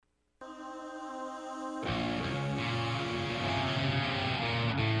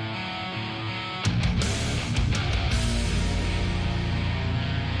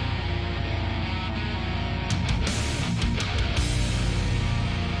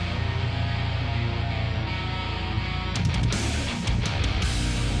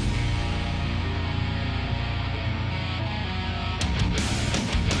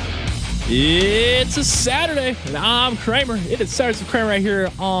It's a Saturday, and I'm Kramer. It is Saturdays with Kramer right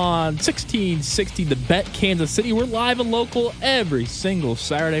here on 1660 The Bet Kansas City. We're live and local every single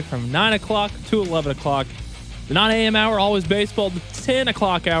Saturday from 9 o'clock to 11 o'clock. The 9 a.m. hour, always baseball. The 10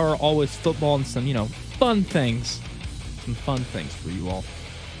 o'clock hour, always football and some, fun things. Some fun things for you all.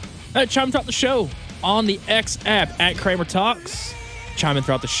 Chime in throughout the show on the X app at Kramer Talks. Chime in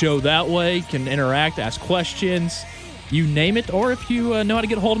throughout the show that way. You can interact, ask questions. You name it, or if you know how to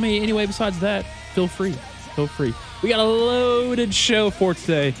get a hold of me anyway besides that, feel free. Feel free. We got a loaded show for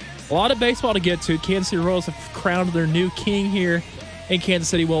today. A lot of baseball to get to. Kansas City Royals have crowned their new king here in Kansas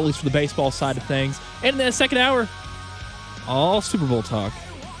City, well, at least for the baseball side of things. And in the second hour, all Super Bowl talk.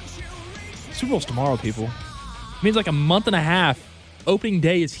 Super Bowl's tomorrow, people. It means like a month and a half. Opening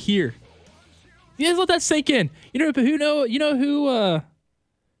day is here. You guys let that sink in. You know who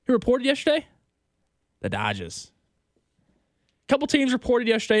reported yesterday? The Dodgers. Couple teams reported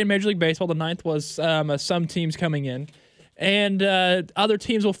yesterday in Major League Baseball. The ninth was some teams coming in. And other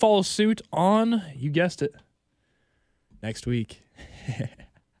teams will follow suit on, you guessed it, next week.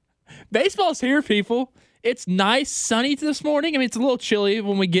 Baseball's here, people. It's nice, sunny this morning. I mean, it's a little chilly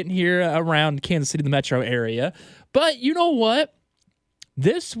when we get in here around Kansas City, the metro area. But you know what?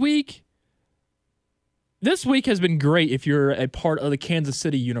 This week has been great if you're a part of the Kansas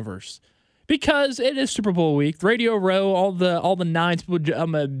City universe. Because it is Super Bowl week. Radio Row, all the nines people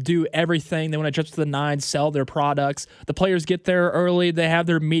do everything. They want to jump to the nines, sell their products. The players get there early. They have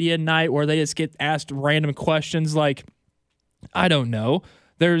their media night where they just get asked random questions like, I don't know.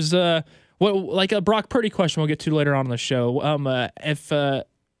 There's like a Brock Purdy question we'll get to later on in the show. If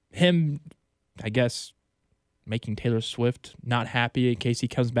him, I guess, making Taylor Swift not happy in case he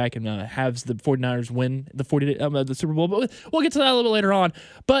comes back and has the 49ers win the Super Bowl. But we'll get to that a little later on.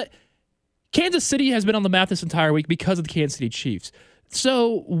 But Kansas City has been on the map this entire week because of the Kansas City Chiefs.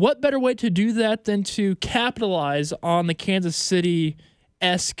 So what better way to do that than to capitalize on the Kansas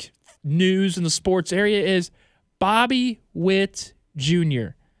City-esque news in the sports area is Bobby Witt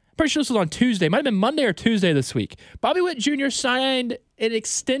Jr. I'm pretty sure this was on Tuesday. It might have been Monday or Tuesday this week. Bobby Witt Jr. signed an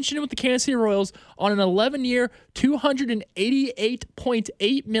extension with the Kansas City Royals on an 11-year,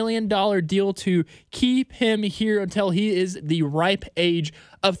 $288.8 million deal to keep him here until he is the ripe age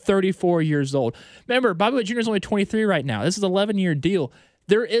of 34 years old. Remember, Bobby Witt Jr. is only 23 right now. This is an 11-year deal.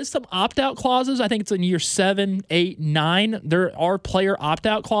 There is some opt-out clauses. I think it's in year 7, 8, 9. There are player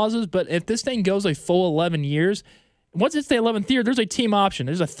opt-out clauses, but if this thing goes a full 11 years, once it's the 11th year, there's a team option.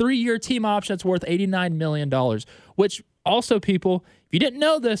 There's a 3-year team option that's worth $89 million, which also, people, if you didn't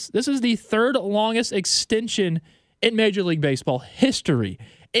know this is the third longest extension in Major League Baseball history.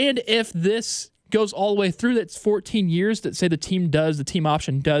 And if this goes all the way through, that's 14 years that say the team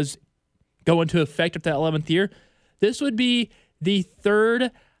option does go into effect at that 11th year, this would be the third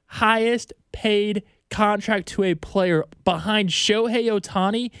highest paid contract to a player behind Shohei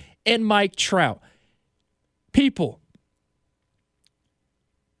Ohtani and Mike Trout. People,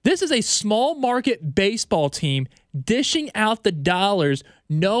 this is a small market baseball team dishing out the dollars,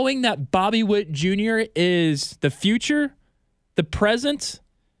 knowing that Bobby Witt Jr. is the future, the present,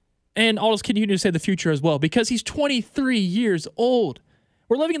 and I'll just continue to say the future as well, because he's 23 years old.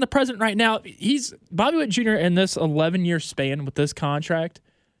 We're living in the present right now. He's Bobby Witt Jr. in this 11-year span with this contract,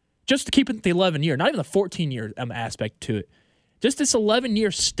 just to keep it the 11-year, not even the 14-year aspect to it. Just this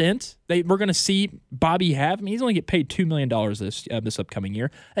 11-year stint we're going to see Bobby have. I mean, he's only get paid $2 million this upcoming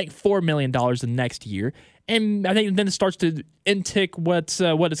year. I think $4 million the next year. And I think then it starts to intick what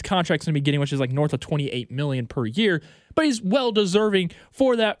his contract's going to be getting, which is like north of $28 million per year. But he's well deserving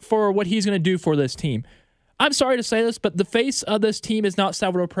for that, for what he's going to do for this team. I'm sorry to say this, but the face of this team is not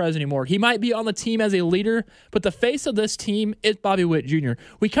Salvador Perez anymore. He might be on the team as a leader, but the face of this team is Bobby Witt Jr.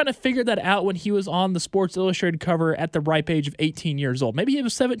 We kind of figured that out when he was on the Sports Illustrated cover at the ripe age of 18 years old. Maybe he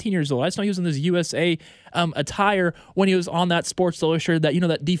was 17 years old. I just know he was in this USA attire when he was on that Sports Illustrated,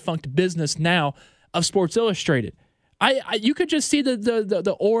 that defunct business now of Sports Illustrated. You could just see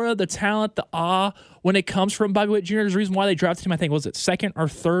the aura, the talent, the awe when it comes from Bobby Witt Jr. There's a reason why they drafted him, I think, was it second or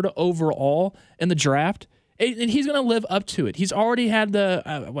third overall in the draft? And he's going to live up to it. He's already had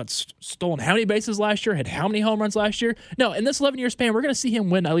stolen how many bases last year, had how many home runs last year? No, in this 11-year span, we're going to see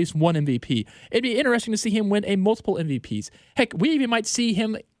him win at least one MVP. It'd be interesting to see him win multiple MVPs. Heck, we even might see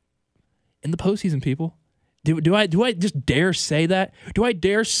him in the postseason, people. Do I just dare say that? Do I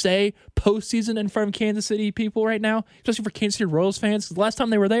dare say postseason in front of Kansas City people right now, especially for Kansas City Royals fans? Because the last time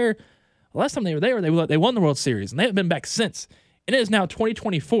they were there, they won the World Series, and they haven't been back since. And it is now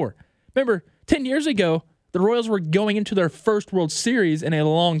 2024. Remember, 10 years ago, the Royals were going into their first World Series in a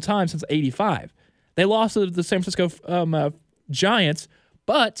long time, since '85. They lost to the San Francisco Giants,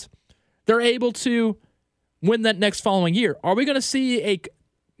 but they're able to win that next following year. Are we going to see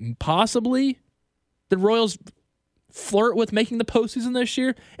possibly the Royals flirt with making the postseason this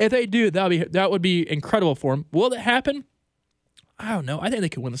year? If they do, that would be incredible for them. Will it happen? I don't know. I think they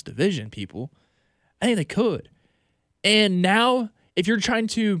could win this division, people. I think they could. And now, if you're trying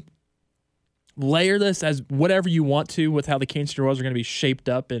to layer this as whatever you want to with how the Kansas City Royals are going to be shaped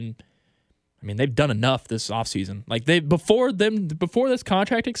up, and I mean, they've done enough this offseason. Like before this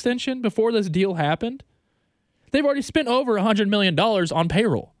contract extension, before this deal happened, they've already spent over $100 million on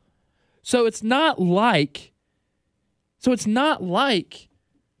payroll. So it's not like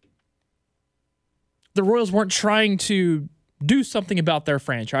the Royals weren't trying to do something about their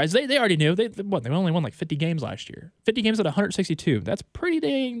franchise. They already knew. They only won like 50 games last year. 50 games out of 162. That's pretty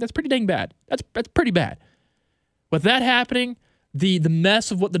dang bad. That's pretty bad. With that happening, the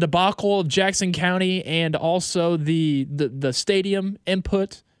mess of what the debacle of Jackson County and also the stadium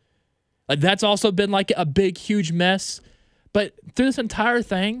input, like that's also been like a big, huge mess. But through this entire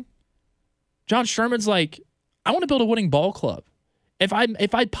thing, John Sherman's like, I want to build a winning ball club.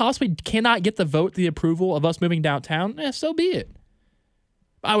 If I possibly cannot get the vote, the approval of us moving downtown, so be it.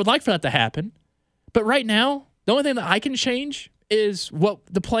 I would like for that to happen. But right now, the only thing that I can change is what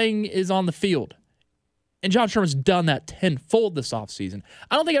the playing is on the field. And John Sherman's done that tenfold this offseason.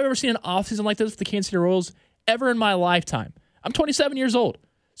 I don't think I've ever seen an offseason like this for the Kansas City Royals ever in my lifetime. I'm 27 years old.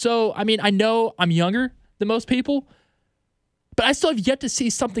 So, I mean, I know I'm younger than most people, but I still have yet to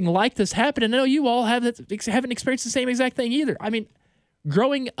see something like this happen. And I know you all haven't experienced the same exact thing either. I mean,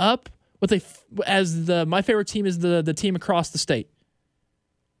 growing up with my favorite team is the team across the state.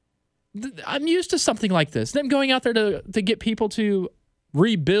 I'm used to something like this. Them going out there to get people to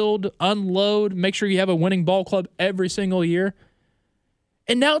rebuild, unload, make sure you have a winning ball club every single year.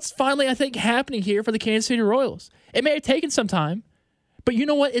 And now it's finally, I think, happening here for the Kansas City Royals. It may have taken some time, but you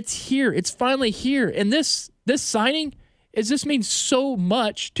know what? It's here. It's finally here. And this signing just means so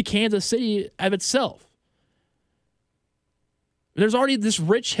much to Kansas City of itself. There's already this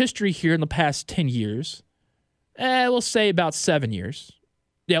rich history here in the past 10 years. We'll say about 7 years.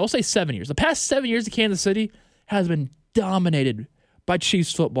 Yeah, we'll say 7 years. The past 7 years of Kansas City has been dominated by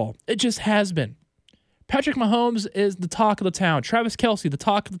Chiefs football. It just has been. Patrick Mahomes is the talk of the town. Travis Kelce, the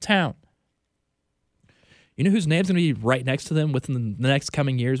talk of the town. You know whose name's going to be right next to them within the next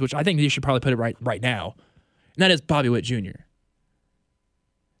coming years, which I think you should probably put it right now, and that is Bobby Witt Jr.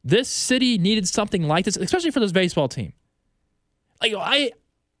 This city needed something like this, especially for this baseball team. Like,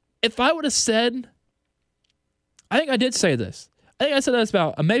 if I would have said, I think I did say this. I think I said this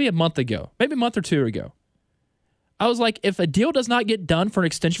about maybe a month ago, maybe a month or two ago. I was like, if a deal does not get done for an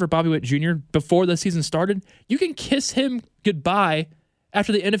extension for Bobby Witt Jr. before the season started, you can kiss him goodbye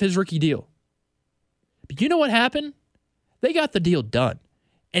after the end of his rookie deal. But you know what happened? They got the deal done.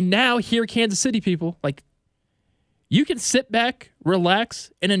 And now here, Kansas City people, like, you can sit back,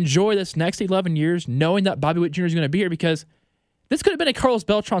 relax, and enjoy this next 11 years knowing that Bobby Witt Jr. is going to be here, because this could have been a Carlos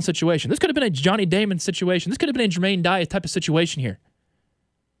Beltran situation. This could have been a Johnny Damon situation. This could have been a Jermaine Diaz type of situation here.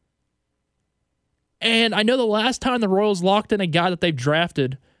 And I know the last time the Royals locked in a guy that they've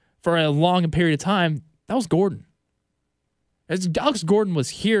drafted for a long period of time, that was Gordon. Alex Gordon was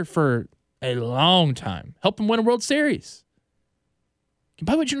here for a long time. Helped him win a World Series. Can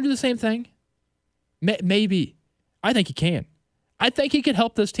Bobby Witt Jr. do the same thing? Maybe. I think he can. I think he could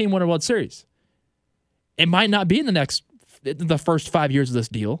help this team win a World Series. It might not be in the first 5 years of this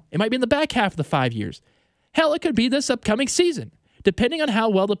deal. It might be in the back half of the 5 years. Hell, it could be this upcoming season. Depending on how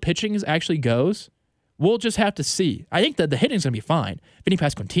well the pitching actually goes, we'll just have to see. I think that the hitting's going to be fine. Vinny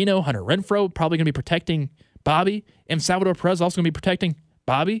Pasquantino, Hunter Renfroe, probably going to be protecting Bobby. And Salvador Perez also going to be protecting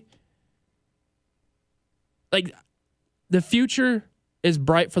Bobby. Like, the future is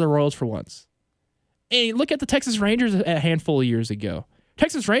bright for the Royals for once. And look at the Texas Rangers a handful of years ago.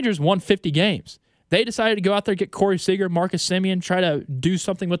 Texas Rangers won 50 games. They decided to go out there, get Corey Seager, Marcus Semien, try to do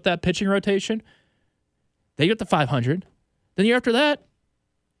something with that pitching rotation. They got the 500. Then the year after that,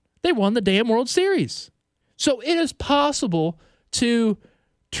 they won the damn World Series. So it is possible to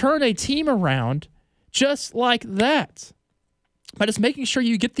turn a team around just like that. But it's making sure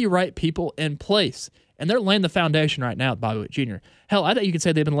you get the right people in place. And they're laying the foundation right now at Bobby Witt Jr. Hell, I think you could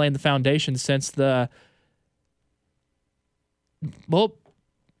say they've been laying the foundation since foundation's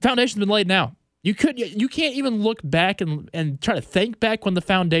been laid now. You can't even look back and try to think back when the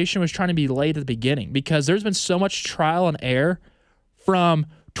foundation was trying to be laid at the beginning, because there's been so much trial and error from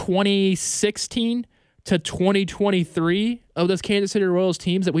 2016 to 2023 of those Kansas City Royals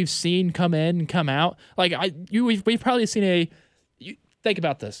teams that we've seen come in and come out. Like we've probably seen think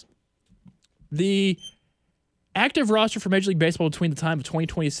about this. The active roster for Major League Baseball between the time of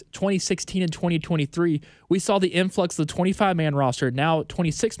 2016 and 2023, we saw the influx of the 25-man roster, now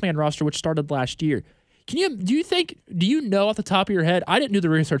 26-man roster, which started last year. Do you know off the top of your head? I didn't do the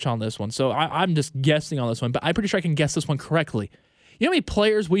research on this one, so I'm just guessing on this one, but I'm pretty sure I can guess this one correctly. You know how many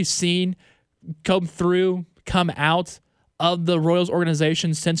players we've seen come out of the Royals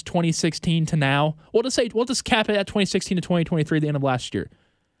organization since 2016 to now? We'll just cap it at 2016 to 2023, the end of last year.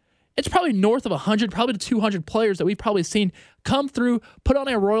 It's probably north of 100, probably to 200 players that we've probably seen come through, put on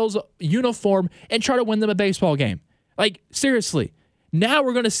a Royals uniform, and try to win them a baseball game. Like, seriously. Now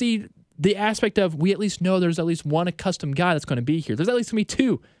we're going to see the aspect of we at least know there's at least one accustomed guy that's going to be here. There's at least going to be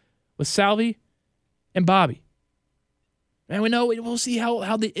two with Salvi and Bobby. And we know we'll see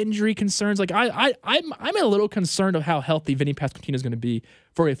how the injury concerns. Like I'm a little concerned of how healthy Vinny Pasquantino is going to be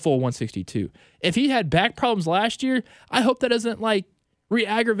for a full 162. If he had back problems last year, I hope that doesn't like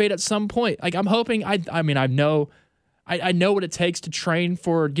re-aggravate at some point. Like I'm hoping. I know what it takes to train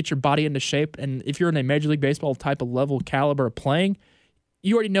get your body into shape. And if you're in a Major League Baseball type of level caliber of playing,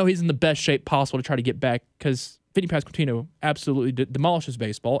 you already know he's in the best shape possible to try to get back because Vinny Pasquantino absolutely demolishes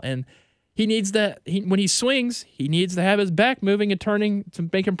baseball, and he needs that. When he swings, he needs to have his back moving and turning to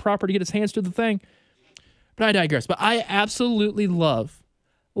make him proper to get his hands to the thing. But I digress. But I absolutely love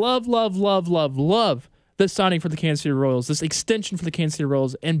this signing for the Kansas City Royals, this extension for the Kansas City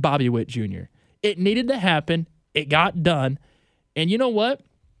Royals and Bobby Witt Jr. It needed to happen. It got done. And you know what?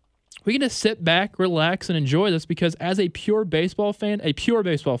 We're going to sit back, relax, and enjoy this because as a pure baseball fan, I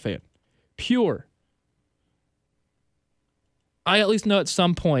at least know at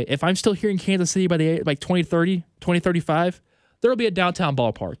some point, if I'm still here in Kansas City by 2030, 2035, there will be a downtown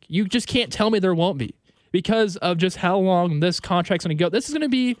ballpark. You just can't tell me there won't be because of just how long this contract's going to go. This is going to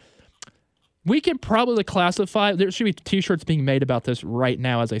be, we can probably classify, there should be t-shirts being made about this right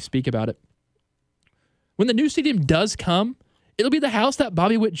now as I speak about it. When the new stadium does come, it'll be the house that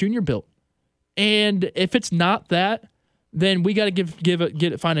Bobby Witt Jr. built. And if it's not that, then we got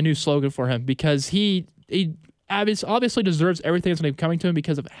to find a new slogan for him because he obviously deserves everything that's going to be coming to him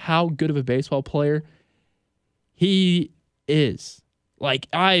because of how good of a baseball player he is. Like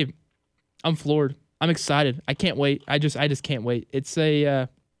I'm floored. I'm excited. I can't wait. I just can't wait. It's going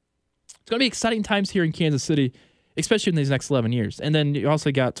to be exciting times here in Kansas City, especially in these next 11 years. And then you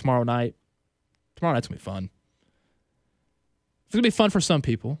also got tomorrow night. Tomorrow night's going to be fun. It's going to be fun for some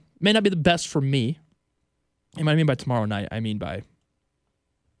people. May not be the best for me. And what I mean by tomorrow night, I mean by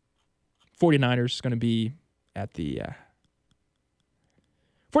 49ers going to be at the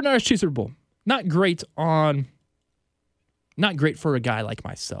 49ers Chiefs Super Bowl. Not great for a guy like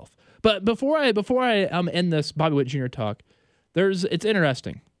myself. But before I end this Bobby Witt Jr. talk, it's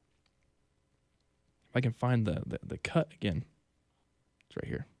interesting. If I can find the cut again. It's right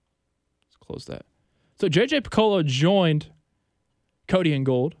here. Let's close that. So JJ Piccolo joined Cody and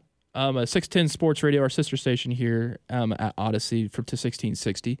Gold, 610 Sports Radio, our sister station here at Odyssey to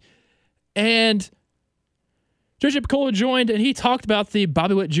 1660. And JJ Piccolo joined, and he talked about the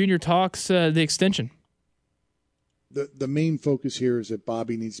Bobby Witt Jr. talks, the extension. The main focus here is that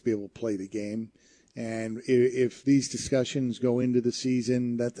Bobby needs to be able to play the game. And if these discussions go into the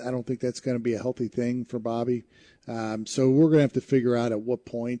season, I don't think that's going to be a healthy thing for Bobby. So we're going to have to figure out at what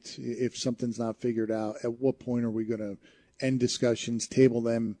point, if something's not figured out, at what point are we going to end discussions, table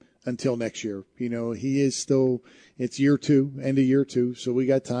them until next year. You know, he is still, it's year 2, end of year 2, so we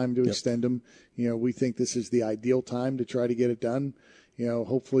got time to extend him. You know, we think this is the ideal time to try to get it done. You know,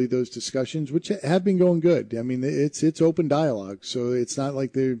 hopefully those discussions, which have been going good. I mean, it's open dialogue, so it's not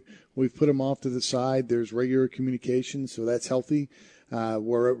like we've put them off to the side. There's regular communication, so that's healthy.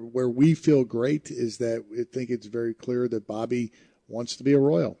 Where we feel great is that I think it's very clear that Bobby wants to be a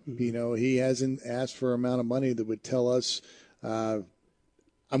Royal. Mm-hmm. You know, he hasn't asked for an amount of money that would tell us,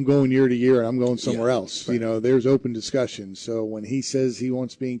 I'm going year to year and I'm going somewhere else. Right. You know, there's open discussion. So when he says he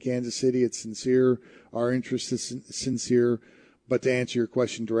wants to be in Kansas City, it's sincere. Our interest is sincere. But to answer your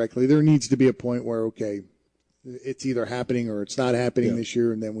question directly, there needs to be a point where, okay, it's either happening or it's not happening this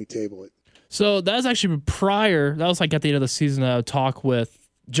year, and then we table it. So that was actually prior. That was like at the end of the season, talk with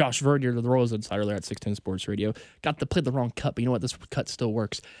Josh Vernier, the Royals insider there at 610 Sports Radio. Got to play the wrong cut, but you know what? This cut still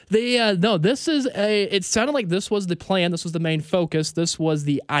works. It sounded like this was the plan. This was the main focus. This was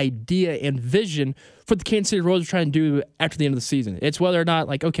the idea and vision for the Kansas City Royals trying to do after the end of the season. It's whether or not,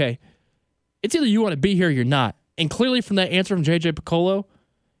 like, okay, it's either you want to be here or you're not. And clearly from that answer from JJ Piccolo,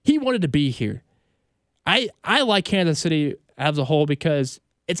 he wanted to be here. I like Kansas City as a whole because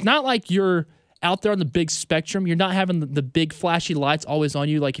it's not like you're out there on the big spectrum. You're not having the big flashy lights always on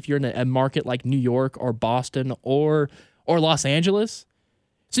you like if you're in a market like New York or Boston or Los Angeles.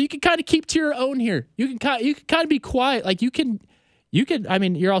 So you can kind of keep to your own here. You can kind of be quiet. Like you can. I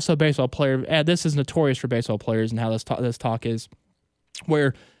mean, you're also a baseball player. This is notorious for baseball players and how this talk is.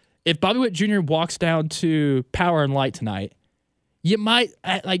 Where if Bobby Witt Jr. walks down to Power and Light tonight, you might,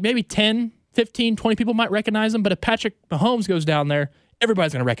 like maybe 10, 15, 20 people might recognize him. But if Patrick Mahomes goes down there,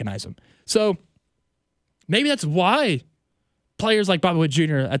 everybody's going to recognize him. So maybe that's why players like Bobby Witt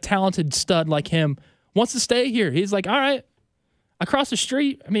Jr., a talented stud like him, wants to stay here. He's like, all right, across the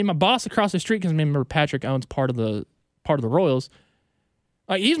street. I mean, my boss across the street, because remember Patrick owns part of the Royals.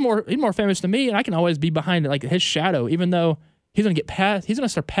 Like he's more famous than me, and I can always be behind like his shadow, even though he's gonna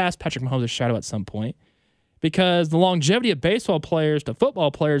surpass Patrick Mahomes' shadow at some point, because the longevity of baseball players to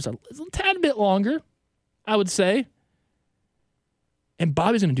football players is a tad bit longer, I would say. And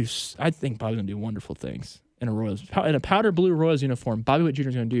I think Bobby's gonna do wonderful things in a powder blue Royals uniform. Bobby Witt Jr.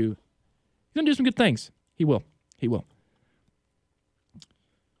 is gonna do some good things. He will.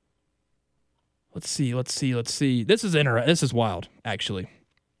 Let's see. This is wild, actually.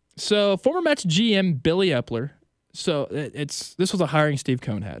 So, former Mets GM Billy Eppler. So, this was a hiring Steve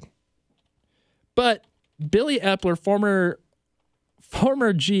Cohen had. But Billy Eppler, former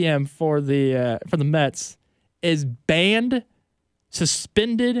GM for the Mets, is banned,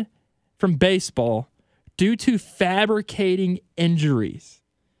 suspended from baseball due to fabricating injuries.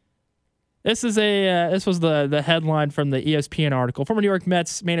 This was the headline from the ESPN article. Former New York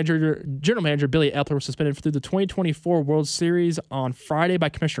Mets general manager Billy Eppler was suspended through the 2024 World Series on Friday by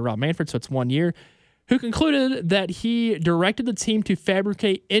Commissioner Rob Manfred, so it's 1 year, who concluded that he directed the team to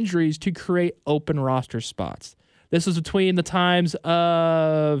fabricate injuries to create open roster spots. This was between the times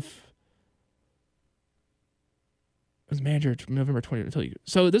of... was manager November 20.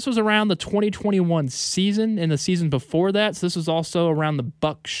 So this was around the 2021 season and the season before that. So this was also around the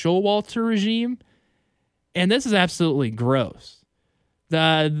Buck Showalter regime. And this is absolutely gross.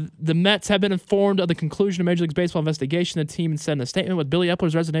 The Mets have been informed of the conclusion of Major League Baseball investigation. The team said in a statement, with Billy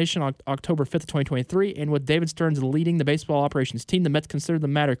Eppler's resignation on October 5th, 2023, and with David Stearns leading the baseball operations team, the Mets consider the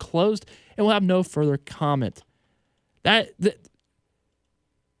matter closed and will have no further comment. So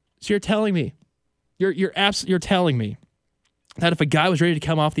you're telling me, you're telling me that if a guy was ready to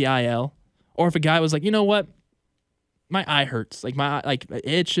come off the IL, or if a guy was like, you know what, my eye hurts, like my eye, it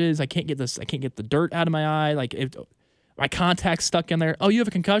itches, I can't get the dirt out of my eye, like if my contact's stuck in there. Oh, you have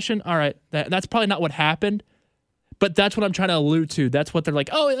a concussion? All right, that's probably not what happened, but that's what I'm trying to allude to. That's what they're like.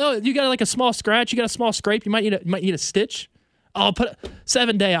 Oh, you got like a small scratch, you got a small scrape, you might need a stitch. I'll put a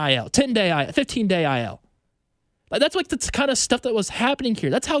 7-day IL, 10-day IL, 15-day IL. Like that's like the kind of stuff that was happening here.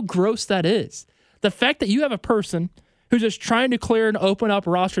 That's how gross that is. The fact that you have a person who's just trying to clear and open up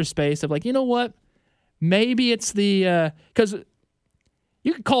roster space of like, you know what, maybe it's the because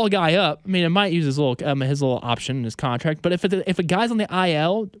you could call a guy up. I mean, it might use his little option in his contract, but if a guy's on the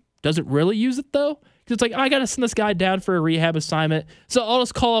IL, does it really use it though? Because it's like, I got to send this guy down for a rehab assignment, so I'll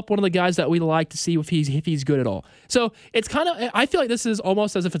just call up one of the guys that we like to see if he's good at all. So it's kind of, I feel like this is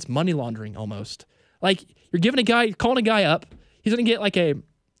almost as if it's money laundering almost. Like you're calling a guy up, he's gonna get like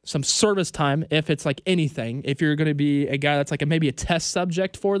some service time if it's like anything. If you're gonna be a guy that's like maybe a test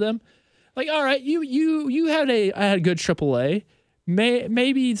subject for them, like all right, you had a good AAA.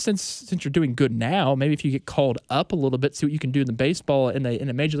 Maybe since you're doing good now, maybe if you get called up a little bit, see what you can do in the baseball in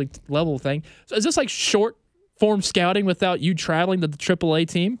a major league level thing. So is this like short form scouting without you traveling to the AAA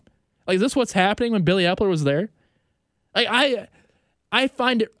team? Like is this what's happening when Billy Eppler was there? Like I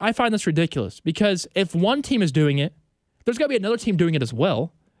find this ridiculous, because if one team is doing it, there's got to be another team doing it as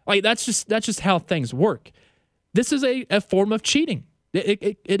well. Like that's just how things work. This is a form of cheating.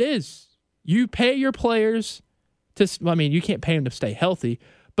 It is. You pay your players you can't pay them to stay healthy,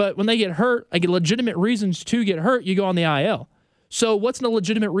 but when they get hurt, like legitimate reasons to get hurt, you go on the IL. So what's the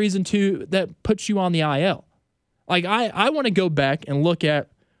legitimate reason that puts you on the IL? Like I want to go back and look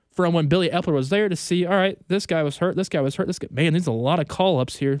at from when Billy Eppler was there to see, all right, this guy was hurt, man, there's a lot of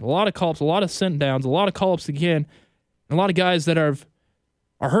call-ups here, a lot of call-ups, a lot of sent-downs, a lot of call-ups again, and a lot of guys that are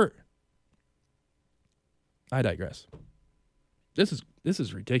hurt. I digress. This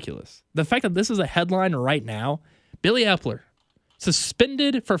is ridiculous. The fact that this is a headline right now, Billy Eppler,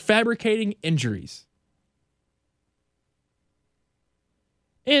 suspended for fabricating injuries.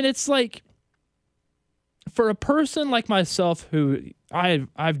 And it's like, for a person like myself who I've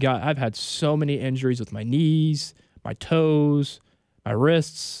had so many injuries with my knees, my toes, my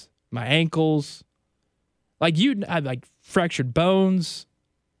wrists, my ankles. Like I've like fractured bones.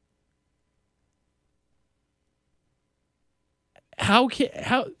 How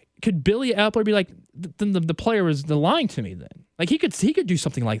could Billy Eppler be like, then the player was lying to me then? Like he could do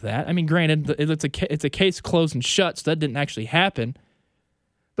something like that. I mean, granted, it's a case closed and shut, so that didn't actually happen.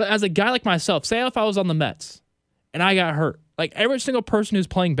 But as a guy like myself, say if I was on the Mets and I got hurt, like every single person who's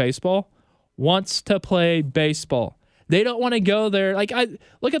playing baseball wants to play baseball. They don't want to go there. Like I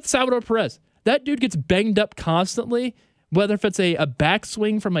look at Salvador Perez. That dude gets banged up constantly, whether if it's a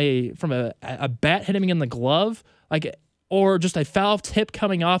backswing from a bat hitting him in the glove, or just a foul tip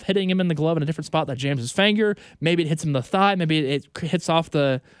coming off, hitting him in the glove in a different spot that jams his finger. Maybe it hits him in the thigh. Maybe it hits off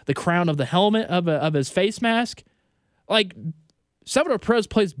the crown of the helmet of his face mask. Like, Salvador Perez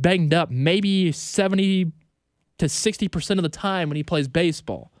plays banged up maybe 70 to 60% of the time when he plays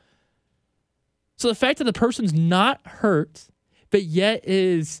baseball. So the fact that the person's not hurt, but yet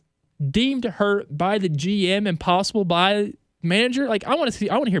is deemed hurt by the GM and possible by manager, like I want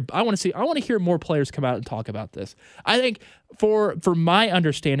to hear more players come out and talk about this. I think for my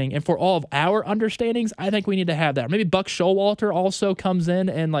understanding and for all of our understandings, I think we need to have that. Maybe Buck Showalter also comes in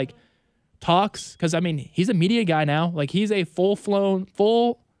and like talks, because I mean he's a media guy now. Like he's a full-fledged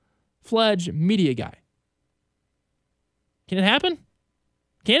media guy. Can it happen?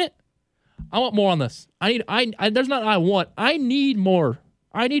 Can it? I want more on this. I need more.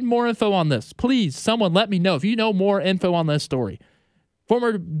 I need more info on this. Please, someone let me know if you know more info on this story.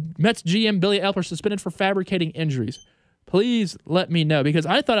 Former Mets GM Billy Eppler suspended for fabricating injuries. Please let me know, because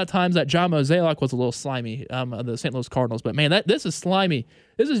I thought at times that John Mozeliak was a little slimy of the St. Louis Cardinals. But, man, this is slimy.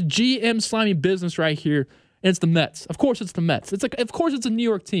 This is GM slimy business right here, and it's the Mets. Of course it's the Mets. Of course it's a New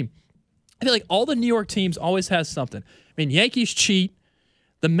York team. I feel like all the New York teams always has something. I mean, Yankees cheat.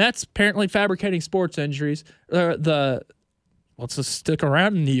 The Mets apparently fabricating sports injuries. Let's just stick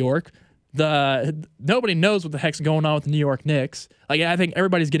around in New York. Nobody knows what the heck's going on with the New York Knicks. Like, I think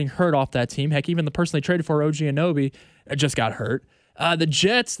everybody's getting hurt off that team. Heck, even the person they traded for, OG Anunoby, just got hurt. The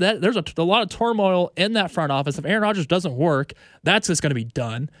Jets, there's a lot of turmoil in that front office. If Aaron Rodgers doesn't work, that's just going to be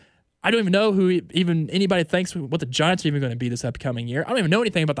done. I don't even know anybody thinks what the Giants are even going to be this upcoming year. I don't even know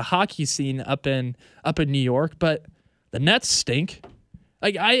anything about the hockey scene up in New York, but the Nets stink.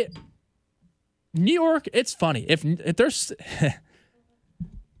 New York, it's funny. If there's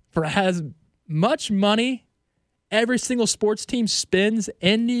for as much money every single sports team spends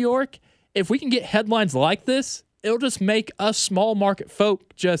in New York, if we can get headlines like this, it'll just make us small market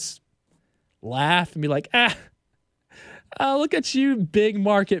folk just laugh and be like, look at you big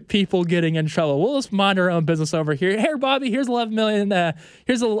market people getting in trouble. We'll just mind our own business over here. Here, Bobby, here's $11 million.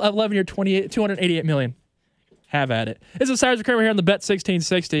 Here's 11 year, 288 million. Have at it. This is Saturday Kramer here on the Bet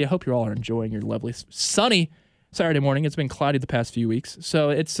 1660. I hope you all are enjoying your lovely sunny Saturday morning. It's been cloudy the past few weeks, so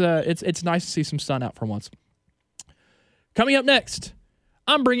it's nice to see some sun out for once. Coming up next,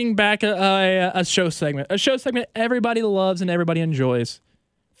 I'm bringing back a show segment. A show segment everybody loves and everybody enjoys.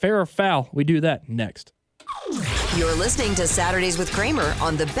 Fair or foul? We do that next. You're listening to Saturdays with Kramer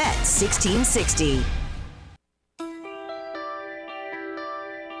on the Bet 1660.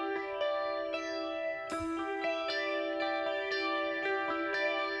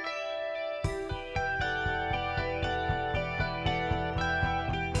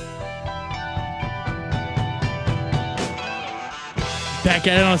 Back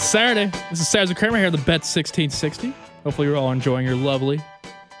at it on a Saturday. This is Saturdays with Kramer here at the Bet 1660. Hopefully you're all enjoying your lovely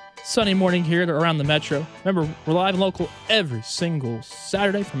sunny morning here around the metro. Remember, we're live and local every single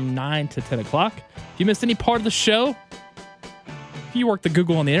Saturday from 9 to 10 o'clock. If you missed any part of the show, if you work the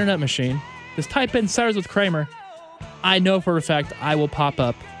Google on the internet machine, just type in Saturdays with Kramer. I know for a fact I will pop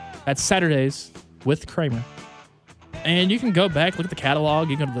up at Saturdays with Kramer. And you can go back, look at the catalog.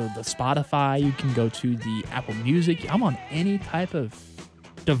 You can go to the Spotify. You can go to the Apple Music. I'm on any type of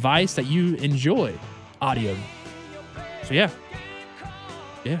device that you enjoy audio. So, yeah.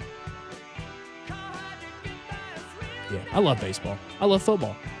 I love baseball. I love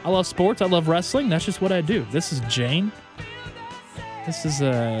football. I love sports. I love wrestling. That's just what I do. This is Jane. This is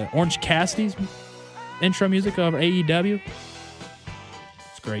Orange Cassidy's intro music over AEW.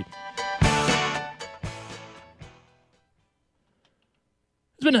 It's great.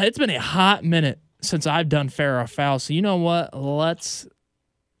 It's been a hot minute since I've done fair or foul. So you know what? Let's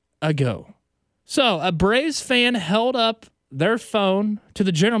go. So a Braves fan held up their phone to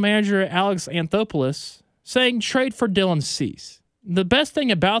the general manager, Alex Anthopoulos, saying trade for Dylan Cease. The best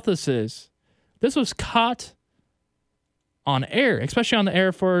thing about this is this was caught on air, especially on the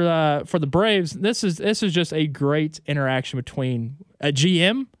air for the Braves. This is just a great interaction between a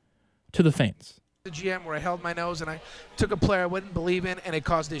GM to the fans. The GM where I held my nose and I took a player I wouldn't believe in, and it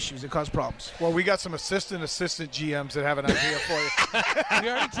caused issues. It caused problems. Well, we got some assistant GMs that have an idea for you. We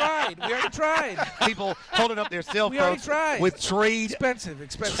already tried. People holding up their cell We already phones tried. with trade Expensive.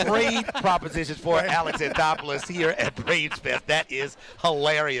 trade propositions for Alex Anthopoulos here at Braves Fest. That is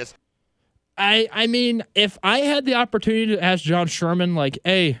hilarious. I mean, if I had the opportunity to ask John Sherman, like,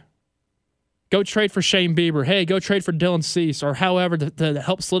 hey, go trade for Shane Bieber. Hey, go trade for Dylan Cease, or however to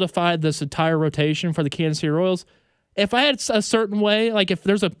help solidify this entire rotation for the Kansas City Royals. If I had a certain way, like if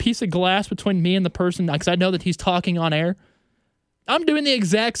there's a piece of glass between me and the person, because I know that he's talking on air, I'm doing the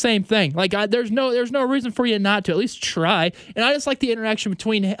exact same thing. Like there's no reason for you not to at least try. And I just like the interaction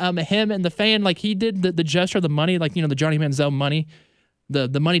between him and the fan. Like he did the gesture of the money, like the Johnny Manziel money,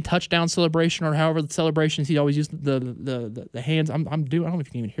 the money touchdown celebration, or however the celebrations he always used the hands. I'm doing. I don't know if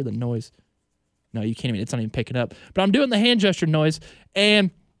you can even hear the noise. No, you can't even. It's not even picking up. But I'm doing the hand gesture noise,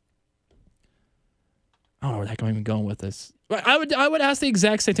 and I don't know where the heck I'm even going with this. I would ask the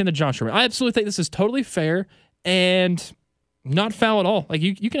exact same thing to John Sherman. I absolutely think this is totally fair and not foul at all. Like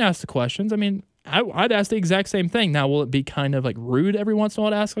you can ask the questions. I mean, I'd ask the exact same thing. Now, will it be kind of like rude every once in a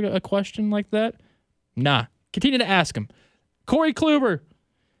while to ask like a question like that? Nah. Continue to ask him. Corey Kluber.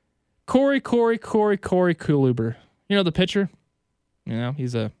 Corey Kluber. You know the pitcher?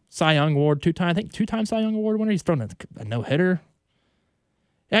 He's a Cy Young Award, two-time Cy Young Award winner. He's thrown a no-hitter.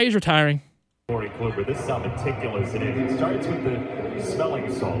 Yeah, he's retiring. Corey Kluber, this is how meticulous it is. It starts with the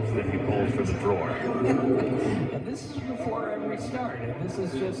smelling salts that he pulls from the drawer. And this is before every start. And this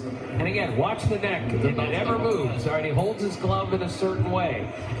is just, and again, watch the neck. It never moves. All right, he holds his glove in a certain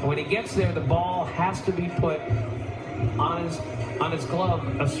way. And when he gets there, the ball has to be put on his glove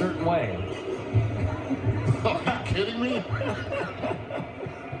a certain way. Are you kidding me?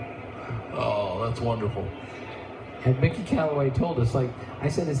 Oh, that's wonderful. And Mickey Callaway told us, like, I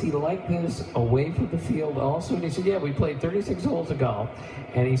said, is he like this away from the field also? And he said, yeah, we played 36 holes of golf.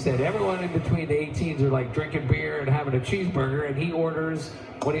 And he said, everyone in between the 18s are like drinking beer and having a cheeseburger. And he orders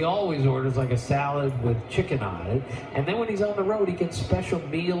what he always orders, like a salad with chicken on it. And then when he's on the road, he gets special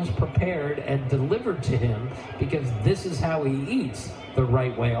meals prepared and delivered to him because this is how he eats the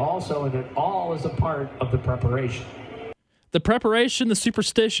right way also. And it all is a part of the preparation. The preparation, the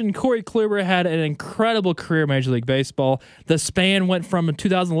superstition. Corey Kluber had an incredible career in Major League Baseball. The span went from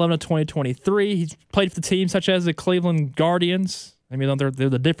 2011 to 2023. He's played for the teams such as the Cleveland Guardians. I mean, they're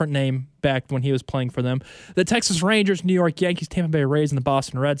the different name back when he was playing for them. The Texas Rangers, New York Yankees, Tampa Bay Rays, and the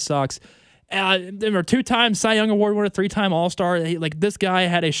Boston Red Sox. They were two-time Cy Young Award winner, three-time All-Star. This guy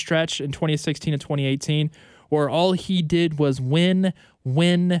had a stretch in 2016 and 2018 where all he did was win,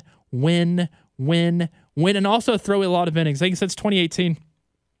 and also throw a lot of innings. I think since 2018,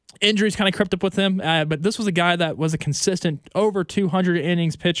 injuries kind of crept up with him, but this was a guy that was a consistent over 200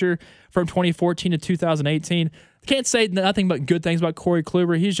 innings pitcher from 2014 to 2018. Can't say nothing but good things about Corey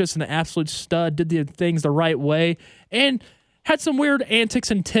Kluber. He's just an absolute stud, did the things the right way, and had some weird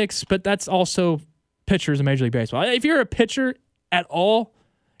antics and ticks, but that's also pitchers in Major League Baseball. If you're a pitcher at all,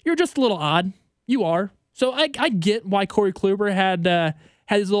 you're just a little odd. You are. So I get why Corey Kluber had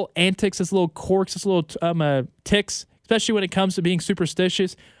his little antics, his little quirks, his little ticks, especially when it comes to being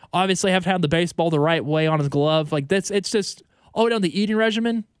superstitious. Obviously, have to have the baseball the right way on his glove. Like it's just all the way down the eating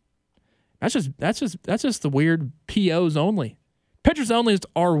regimen. That's just the weird POs only. Pitchers only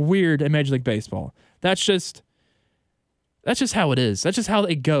are weird in Major League Baseball. That's just how it is. That's just how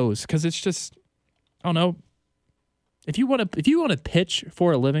it goes. Because it's just, I don't know. If you want to pitch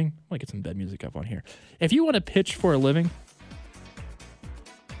for a living, I'm gonna get some bed music up on here. If you want to pitch for a living,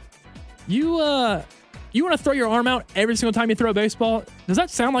 you want to throw your arm out every single time you throw a baseball? Does that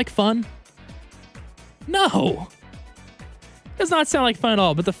sound like fun? No. It does not sound like fun at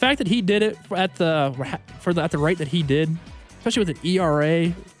all. But the fact that he did it at the rate that he did, especially with an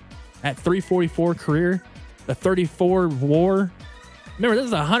ERA at 3.44 career, the 34 WAR. Remember, this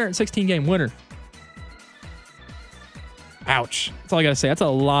is a 116-game winner. Ouch. That's all I got to say. That's a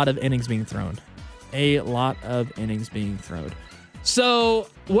lot of innings being thrown. So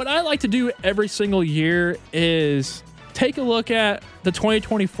what I like to do every single year is take a look at the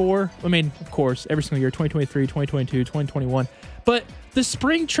 2024. I mean, of course, every single year, 2023, 2022, 2021. But the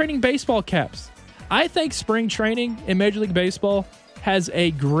spring training baseball caps. I think spring training in Major League Baseball has a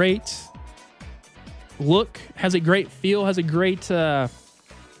great look, has a great feel, has a great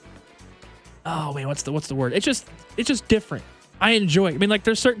what's the word? It's just different. I enjoy it. I mean, like,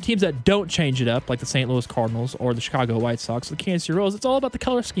 there's certain teams that don't change it up, like the St. Louis Cardinals or the Chicago White Sox, or the Kansas City Royals. It's all about the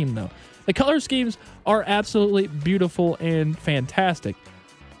color scheme, though. The color schemes are absolutely beautiful and fantastic.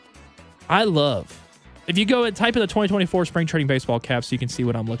 I love. If you go and type in the 2024 spring training baseball caps, so you can see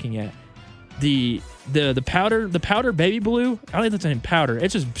what I'm looking at. The powder baby blue. I don't think that's in powder.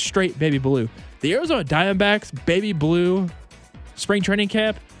 It's just straight baby blue. The Arizona Diamondbacks baby blue spring training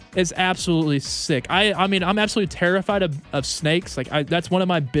cap is absolutely sick. I mean, I'm absolutely terrified of snakes. Like, that's one of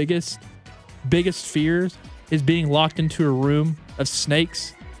my biggest fears is being locked into a room of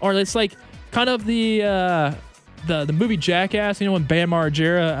snakes. Or it's like kind of the movie Jackass. You know, when Bam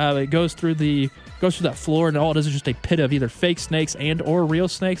Margera goes through that floor, and all it is just a pit of either fake snakes and or real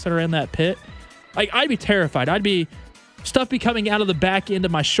snakes that are in that pit. Like, I'd be terrified. Stuff be coming out of the back end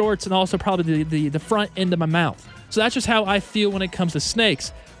of my shorts and also probably the front end of my mouth. So that's just how I feel when it comes to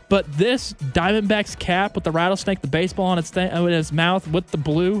snakes. But this Diamondback's cap with the rattlesnake, the baseball on its mouth with the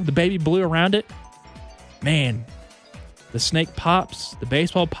baby blue around it, man, the snake pops, the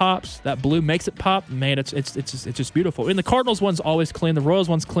baseball pops, that blue makes it pop. Man, it's just beautiful. And the Cardinals one's always clean. The Royals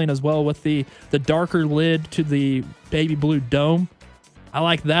one's clean as well with the darker lid to the baby blue dome. I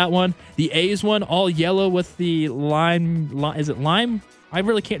like that one. The A's one, all yellow with the lime. Is it lime? I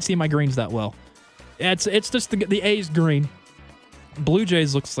really can't see my greens that well. It's just the A's green. Blue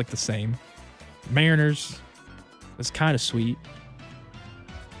Jays looks like the same. Mariners, it's kind of sweet.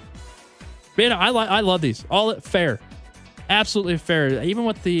 But, you know, I love these. All fair, absolutely fair. Even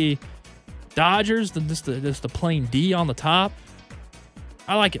with the Dodgers, just the plain D on the top.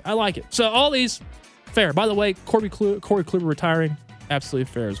 I like it. So all these fair. By the way, Corey Kluber retiring.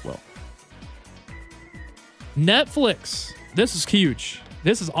 Absolutely fair as well. Netflix. This is huge.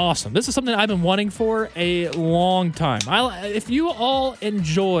 This is awesome. This is something I've been wanting for a long time. If you all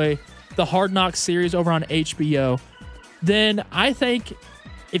enjoy the Hard Knocks series over on HBO, then I think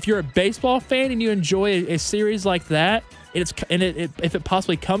if you're a baseball fan and you enjoy a series like that, if it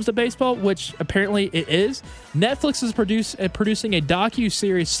possibly comes to baseball, which apparently it is, Netflix is producing a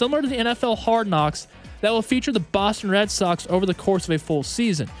docu-series similar to the NFL Hard Knocks that will feature the Boston Red Sox over the course of a full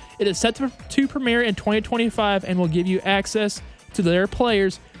season. It is set to premiere in 2025 and will give you access to their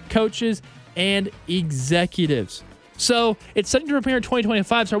players, coaches, and executives. So it's set to premiere in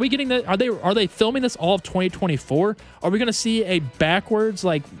 2025. So are we getting that? Are they filming this all of 2024? Are we going to see a backwards,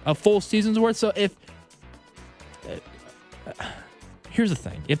 like a full season's worth? So here's the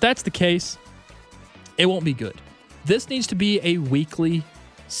thing. If that's the case, it won't be good. This needs to be a weekly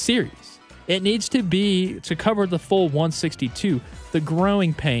series. It needs to cover the full 162, the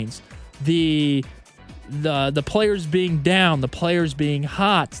growing pains, the players being down, the players being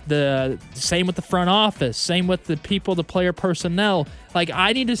hot, the same with the front office, same with the people, the player personnel. Like,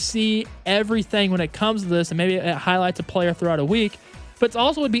 I need to see everything when it comes to this, and maybe it highlights a player throughout a week. But it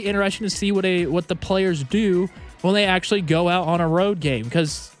also would be interesting to see what the players do when they actually go out on a road game,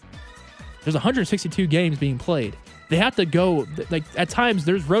 because there's 162 games being played. They have to go, like, at times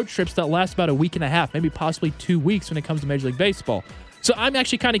there's road trips that last about a week and a half, maybe possibly 2 weeks when it comes to Major League Baseball. So I'm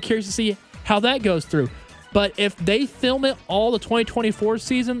actually kind of curious to see how that goes through. But if they film it all the 2024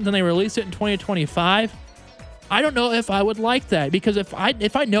 season, then they release it in 2025, I don't know if I would like that, because if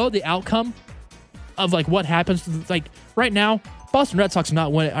I know the outcome of, like, what happens, like right now, Boston Red Sox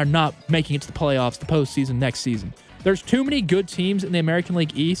are not making it to the playoffs, the postseason next season. There's too many good teams in the American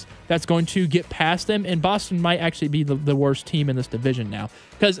League East that's going to get past them, and Boston might actually be the worst team in this division now.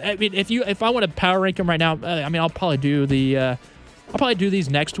 Because I mean, if I want to power rank them right now, I'll probably do these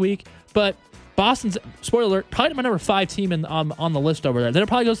next week. But Boston's, spoiler alert, probably my number 5 team on the list over there. Then it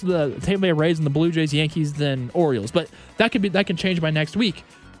probably goes to the Tampa Bay Rays and the Blue Jays, Yankees, then Orioles. But that can change by next week.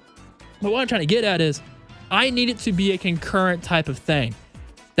 But what I'm trying to get at is, I need it to be a concurrent type of thing.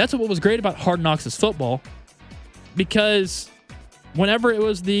 That's what was great about Hard Knocks is football. Because whenever it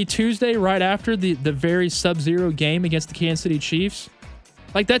was the Tuesday right after the very sub-zero game against the Kansas City Chiefs,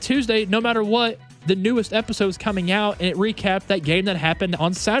 like that Tuesday, no matter what, the newest episode was coming out and it recapped that game that happened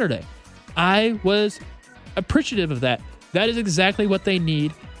on Saturday. I was appreciative of that. That is exactly what they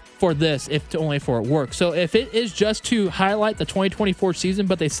need for this, only for it works. So if it is just to highlight the 2024 season,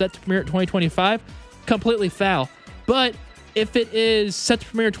 but they set to premiere at 2025, completely foul. But if it is set to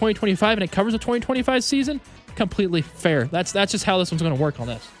premiere 2025 and it covers the 2025 season, completely fair. That's just how this one's going to work on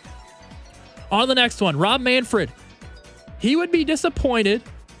this. On the next one, Rob Manfred. He would be disappointed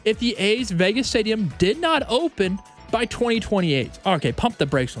if the A's Vegas Stadium did not open by 2028. Okay, pump the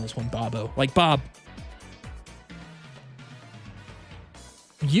brakes on this one, Bobo. Like, Bob,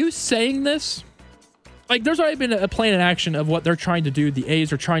 you saying this, like, there's already been a plan in action of what they're trying to do, the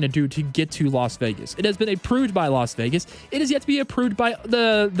A's are trying to do to get to Las Vegas. It has been approved by Las Vegas. It has yet to be approved by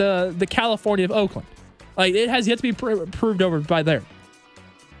the California of Oakland. Like, it has yet to be approved over by there.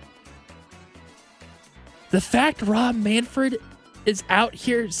 The fact Rob Manfred is out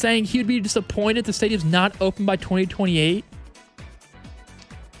here saying he would be disappointed the stadium's not open by 2028.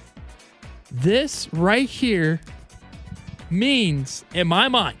 This right here means, in my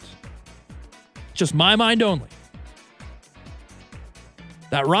mind, just my mind only,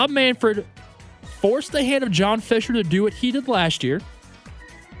 that Rob Manfred forced the hand of John Fisher to do what he did last year.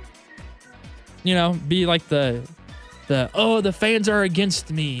 You know, be like the the fans are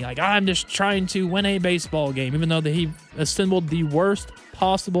against me. Like, I'm just trying to win a baseball game, even though he assembled the worst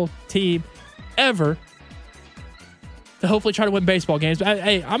possible team ever to hopefully try to win baseball games. But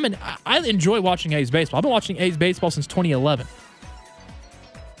I enjoy watching A's baseball. I've been watching A's baseball since 2011.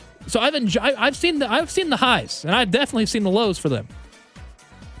 So I've seen the highs, and I've definitely seen the lows for them.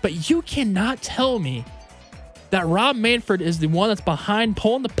 But you cannot tell me that Rob Manfred is the one that's behind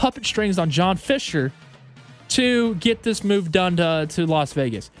pulling the puppet strings on John Fisher to get this move done to Las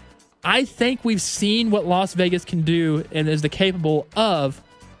Vegas. I think we've seen what Las Vegas can do and is capable of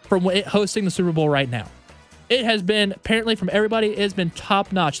from hosting the Super Bowl right now. It has been, apparently from everybody, it has been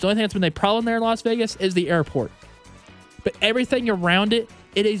top-notch. The only thing that's been a problem there in Las Vegas is the airport. But everything around it,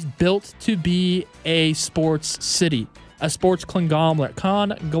 it is built to be a sports city, a sports conglomerate.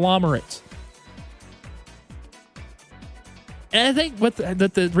 And I think with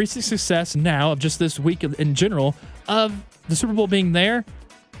the recent success now of just this week in general of the Super Bowl being there,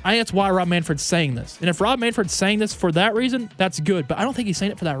 I think that's why Rob Manfred's saying this. And if Rob Manfred's saying this for that reason, that's good. But I don't think he's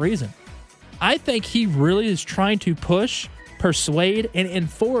saying it for that reason. I think he really is trying to push, persuade, and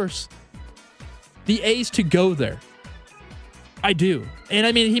enforce the A's to go there. I do. And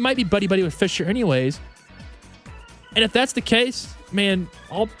I mean, he might be buddy-buddy with Fisher anyways. And if that's the case, man,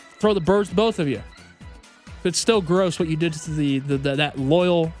 I'll throw the birds to both of you. But it's still gross what you did to that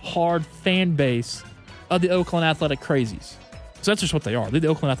loyal, hard fan base of the Oakland Athletic Crazies. So that's just what they are. They're the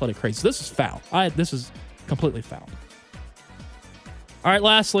Oakland Athletic Crazies. This is foul. This is completely foul. All right,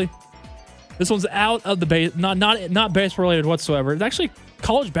 lastly, this one's out of the base, not baseball related whatsoever. It's actually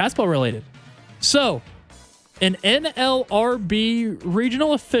college basketball related. So, an NLRB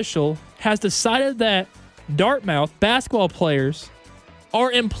regional official has decided that Dartmouth basketball players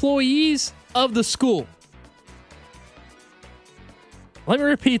are employees of the school. Let me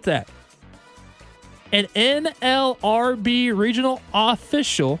repeat that. An NLRB regional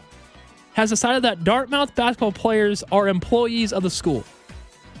official has decided that Dartmouth basketball players are employees of the school.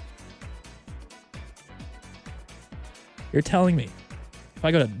 You're telling me if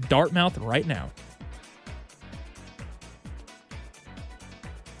I go to Dartmouth right now,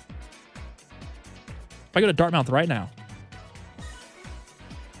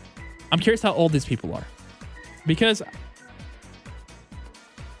 I'm curious how old these people are. Because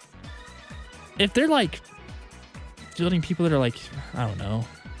if they're like fielding people that are like, I don't know,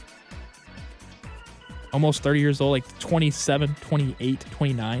 almost 30 years old, like 27, 28,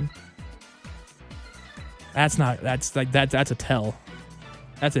 29. That's a tell.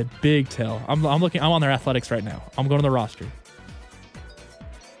 That's a big tell. I'm on their athletics right now. I'm going to the roster.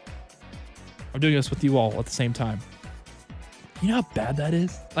 I'm doing this with you all at the same time. You know how bad that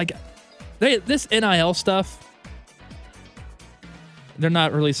is? Like, this NIL stuff, they're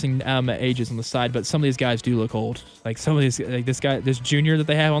not releasing ages on the side, but some of these guys do look old. Like some of these, like this junior that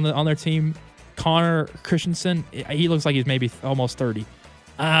they have on their team, Connor Christensen, he looks like he's maybe almost 30.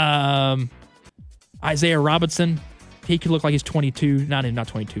 Isaiah Robinson, he could look like he's 22. Not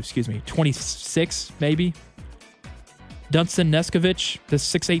 22, excuse me, 26 maybe. Dunstan Neskovich, the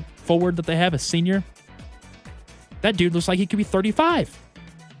 6'8" forward that they have, a senior. That dude looks like he could be 35.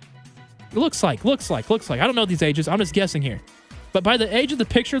 Looks like. I don't know these ages. I'm just guessing here. But by the age of the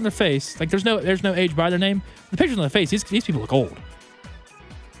picture in their face, like there's no age by their name. The picture on their face, these people look old.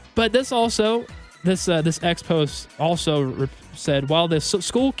 But this ex post also said, while the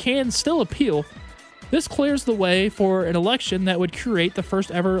school can still appeal, this clears the way for an election that would create the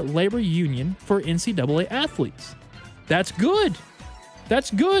first ever labor union for NCAA athletes. That's good.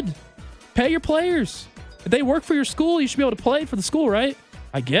 Pay your players. If they work for your school, you should be able to play for the school, right?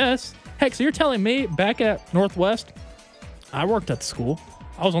 I guess. Heck, so you're telling me back at Northwest, I worked at the school.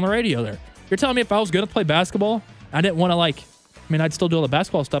 I was on the radio there. You're telling me if I was going to play basketball, I didn't want to I'd still do all the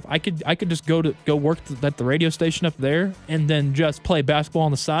basketball stuff. I could just go work at the radio station up there and then just play basketball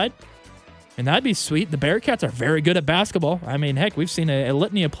on the side. And that'd be sweet. The Bearcats are very good at basketball. I mean, heck, we've seen a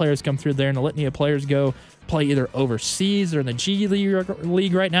litany of players come through there, and a litany of players go play either overseas or in the G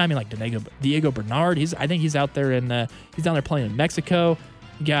League right now. I mean, like Diego Bernard. I think he's out there he's down there playing in Mexico.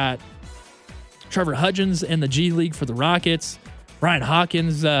 You got Trevor Hudgens in the G League for the Rockets. Ryan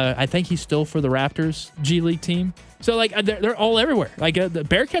Hawkins, I think he's still for the Raptors G League team. So like they're all everywhere. Like the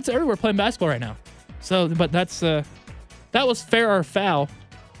Bearcats are everywhere playing basketball right now. So, but that was fair or foul.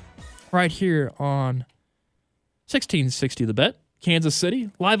 Right here on 1660 The Bet, Kansas City,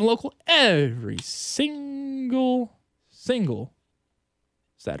 live and local every single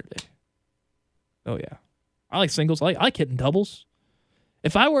Saturday. Oh yeah, I like singles. I like hitting doubles.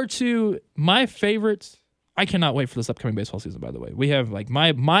 If I were to, my favorites, I cannot wait for this upcoming baseball season. By the way, we have like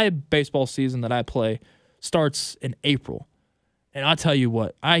my baseball season that I play starts in April. And I'll tell you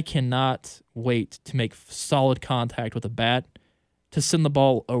what, I cannot wait to make solid contact with a bat to send the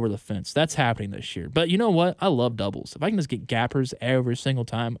ball over the fence. That's happening this year. But you know what? I love doubles. If I can just get gappers every single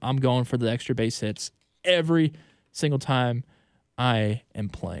time, I'm going for the extra base hits every single time I am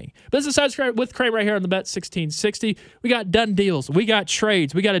playing. But this is Sides with Kramer right here on the Bet 1660. We got done deals. We got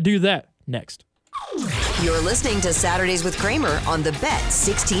trades. We got to do that next. You're listening to Saturdays with Kramer on the Bet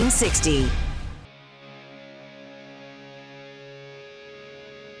 1660.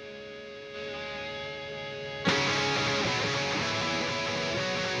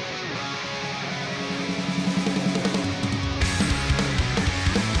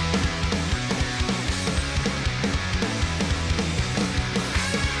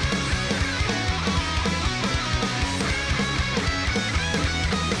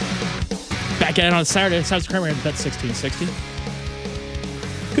 Back at it on Saturday, Sides with Kramer at Bet 1660.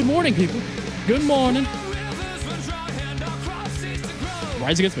 Good morning, people. Good morning.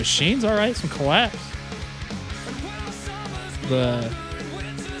 Rise Against Machines, all right. Some collapse. The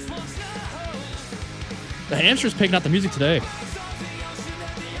hamster's picking out the music today.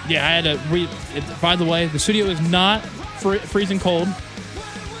 Yeah, I had to by the way, the studio is not freezing cold.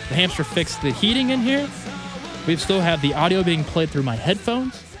 The hamster fixed the heating in here. We still have the audio being played through my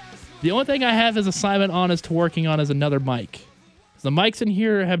headphones. The only thing I have as assignment on is to working on is another mic. The mics in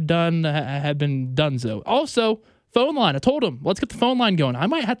here have been donezo. Also, phone line. I told him, let's get the phone line going. I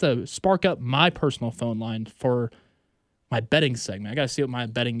might have to spark up my personal phone line for my betting segment. I got to see what my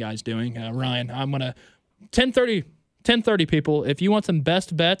betting guy's doing. Ryan, I'm going to 10:30 people. If you want some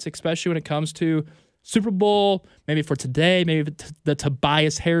best bets, especially when it comes to Super Bowl, maybe for today, maybe the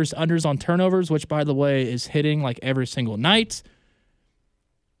Tobias Harris unders on turnovers, which, by the way, is hitting like every single night.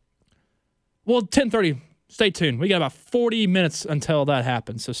 Well, 10:30, stay tuned. We got about 40 minutes until that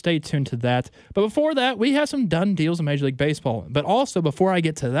happens, so stay tuned to that. But before that, we have some done deals in Major League Baseball. But also, before I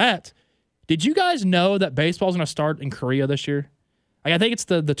get to that, did you guys know that baseball is going to start in Korea this year? Like, I think it's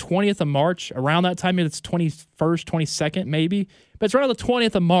the 20th of March, around that time. Maybe it's 21st, 22nd, maybe. But it's around the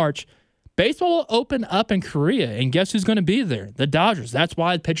 20th of March. Baseball will open up in Korea, and guess who's going to be there? The Dodgers. That's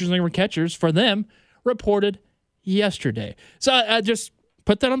why pitchers and catchers for them reported yesterday. So I just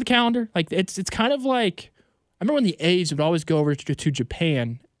put that on the calendar. Like it's kind of like, I remember when the A's would always go over to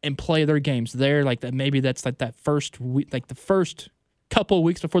Japan and play their games there. Like that, maybe that's like that first week, like the first couple of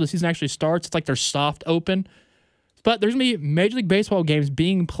weeks before the season actually starts. It's like their soft open. But there's gonna be Major League Baseball games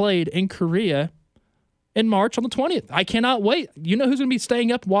being played in Korea in March on the 20th. I cannot wait. You know who's gonna be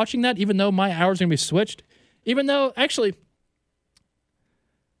staying up watching that? Even though my hours are gonna be switched. Even though actually,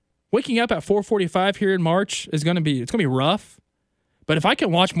 waking up at 4:45 here in March is gonna be rough. But if I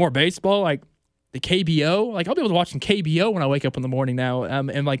can watch more baseball, like the KBO, like I'll be able to watch some KBO when I wake up in the morning now,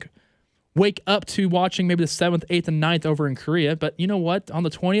 and like wake up to watching maybe the 7th, 8th, and 9th over in Korea. But you know what? On the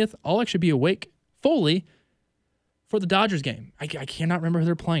 20th, I'll actually be awake fully for the Dodgers game. I cannot remember who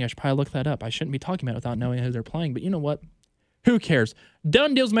they're playing. I should probably look that up. I shouldn't be talking about it without knowing who they're playing. But you know what? Who cares?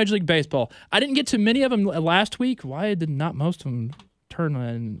 Done deals Major League Baseball. I didn't get to many of them last week. Why did not most of them turn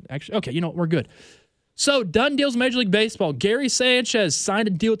on? Actually, okay, you know what? We're good. So, done deals Major League Baseball. Gary Sanchez signed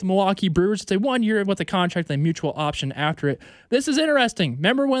a deal with the Milwaukee Brewers. It's a 1 year with a contract and a mutual option after it. This is interesting.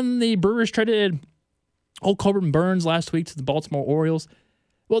 Remember when the Brewers traded old Corbin Burns last week to the Baltimore Orioles?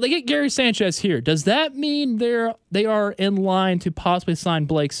 Well, they get Gary Sanchez here. Does that mean they are in line to possibly sign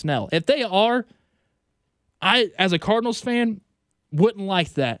Blake Snell? If they are, I, as a Cardinals fan, wouldn't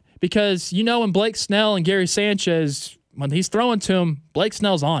like that. Because, you know, when Blake Snell and Gary Sanchez, when he's throwing to him, Blake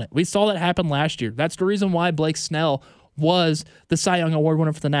Snell's on it. We saw that happen last year. That's the reason why Blake Snell was the Cy Young Award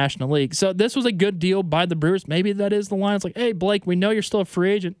winner for the National League. So this was a good deal by the Brewers. Maybe that is the line. It's like, hey, Blake, we know you're still a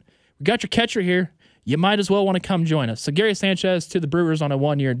free agent. We got your catcher here. You might as well want to come join us. So Gary Sanchez to the Brewers on a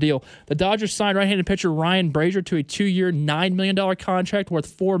 1 year deal. The Dodgers signed right-handed pitcher Ryan Brazier to a 2 year, $9 million contract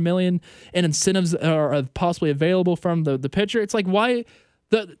worth $4 million in incentives are possibly available from the pitcher. It's like, why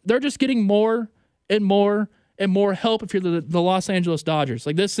they're just getting more and more and more help if you're the Los Angeles Dodgers.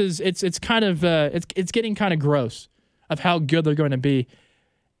 Like this is it's kind of it's getting kind of gross of how good they're going to be.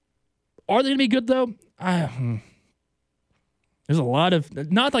 Are they going to be good though? There's a lot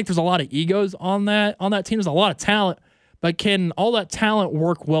of not like there's a lot of egos on that team. There's a lot of talent, but can all that talent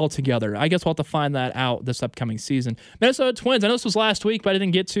work well together? I guess we'll have to find that out this upcoming season. Minnesota Twins. I know this was last week, but I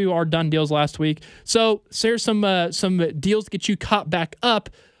didn't get to our done deals last week. So here's some deals to get you caught back up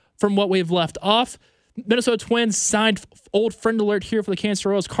from what we've left off. Minnesota Twins signed old friend alert here for the Kansas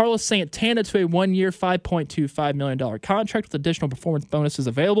Royals, Carlos Santana to a 1 year, $5.25 million contract with additional performance bonuses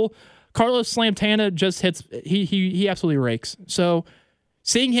available. Carlos Santana just hits, he absolutely rakes. So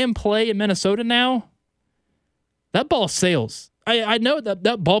seeing him play in Minnesota now, that ball sails. I know that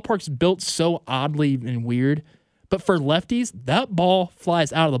ballpark's built so oddly and weird, but for lefties, that ball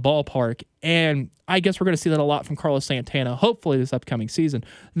flies out of the ballpark, and I guess we're going to see that a lot from Carlos Santana, hopefully this upcoming season.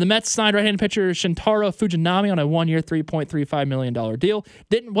 The Mets signed right-handed pitcher Shintaro Fujinami on a 1-year, $3.35 million deal.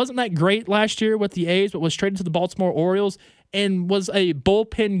 Wasn't that great last year with the A's, but was traded to the Baltimore Orioles and was a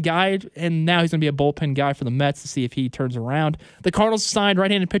bullpen guy, and now he's going to be a bullpen guy for the Mets to see if he turns around. The Cardinals signed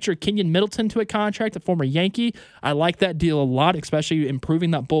right-handed pitcher Kenyon Middleton to a contract, a former Yankee. I like that deal a lot, especially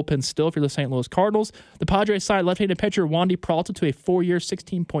improving that bullpen still if you're the St. Louis Cardinals. The Padres signed left-handed pitcher Wandy Peralta to a 4-year,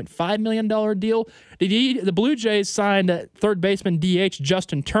 $16.5 million deal. The Blue Jays signed third baseman DH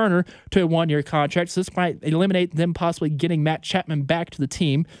Justin Turner to a 1-year contract, so this might eliminate them possibly getting Matt Chapman back to the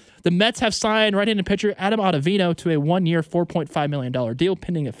team. The Mets have signed right-handed pitcher Adam Ottavino to a 1-year, $4.5 million deal,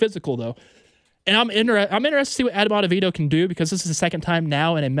 pending a physical, though. And I'm interested to see what Adam Ottavino can do, because this is the second time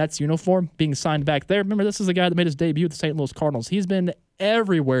now in a Mets uniform being signed back there. Remember, this is a guy that made his debut with the St. Louis Cardinals. He's been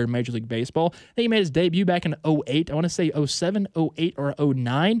everywhere in Major League Baseball. I think he made his debut back in 2008. I want to say 2007, 2008, or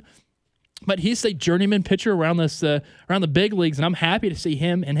 2009. But he's a journeyman pitcher around the big leagues, and I'm happy to see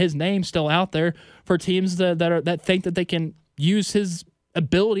him and his name still out there for teams that think that they can use his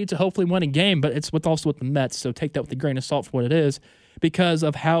ability to hopefully win a game. But it's also with the Mets, so take that with a grain of salt for what it is, because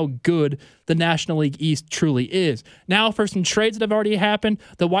of how good the National League East truly is. Now, for some trades that have already happened,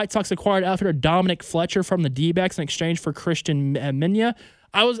 the White Sox acquired outfielder Dominic Fletcher from the D-backs in exchange for Christian Minya.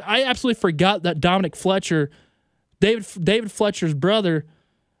 I absolutely forgot that Dominic Fletcher, David Fletcher's brother,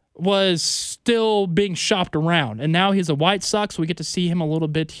 was still being shopped around, and now he's a White Sox, so we get to see him a little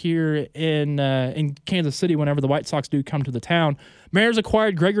bit here in Kansas City whenever the White Sox do come to the town. Mariners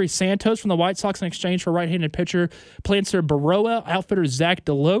acquired Gregory Santos from the White Sox in exchange for right-handed pitcher Plancer Baroa, outfitter Zach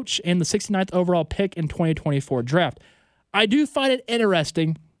DeLoach, and the 69th overall pick in 2024 draft. I do find it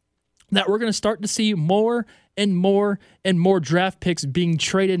interesting that we're going to start to see more and more and more draft picks being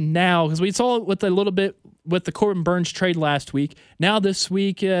traded now, because we saw it with a little bit with the Corbin Burns trade last week. Now this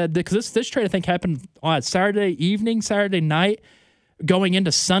week, because this trade I think happened on Saturday night, going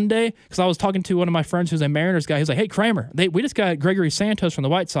into Sunday, because I was talking to one of my friends who's a Mariners guy. He's like, "Hey, Kramer, we just got Gregory Santos from the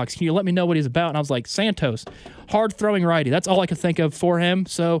White Sox. Can you let me know what he's about?" And I was like, "Santos, hard-throwing righty. That's all I could think of for him."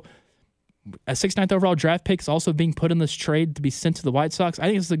 So a 69th overall draft pick is also being put in this trade to be sent to the White Sox. I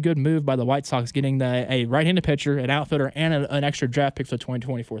think this is a good move by the White Sox, getting a right-handed pitcher, an outfitter, and an extra draft pick for the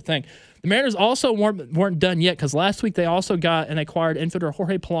 2024 thing. The Mariners also weren't done yet, because last week they also got and acquired infielder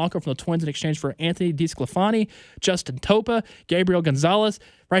Jorge Polanco from the Twins in exchange for Anthony DeSclafani, Justin Topa, Gabriel Gonzalez,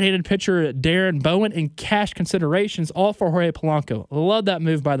 right-handed pitcher Darren Bowen, and cash considerations, all for Jorge Polanco. Love that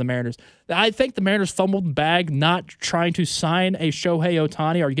move by the Mariners. I think the Mariners fumbled the bag not trying to sign a Shohei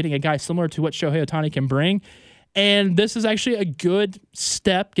Ohtani or getting a guy similar to what Shohei Ohtani can bring. And this is actually a good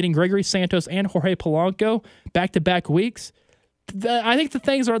step, getting Gregory Santos and Jorge Polanco back-to-back weeks. I think the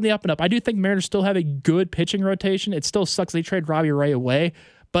things are on the up and up. I do think the Mariners still have a good pitching rotation. It still sucks they trade Robbie Ray away,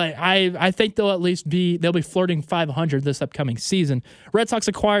 but I think they'll at least be flirting 500 this upcoming season. Red Sox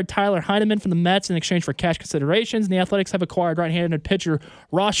acquired Tyler Heineman from the Mets in exchange for cash considerations, and the Athletics have acquired right-handed pitcher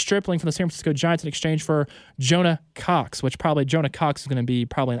Ross Stripling from the San Francisco Giants in exchange for Jonah Cox, which probably Jonah Cox is going to be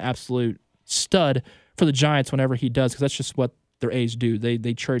probably an absolute stud for the Giants whenever he does, because that's just what their A's do.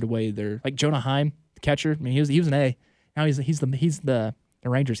 They trade away their, like Jonah Heim, the catcher. I mean, he was an A. Now he's the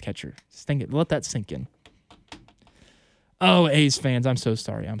Rangers catcher. Let that sink in. Oh, A's fans, I'm so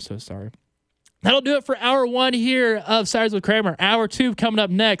sorry. That'll do it for hour one here of Saturdays with Kramer. Hour two coming up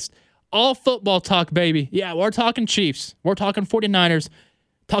next. All football talk, baby. Yeah, we're talking Chiefs. We're talking 49ers.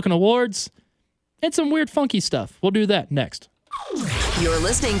 Talking awards. And some weird, funky stuff. We'll do that next. You're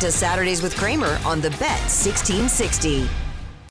listening to Saturdays with Kramer on the Bet 1660.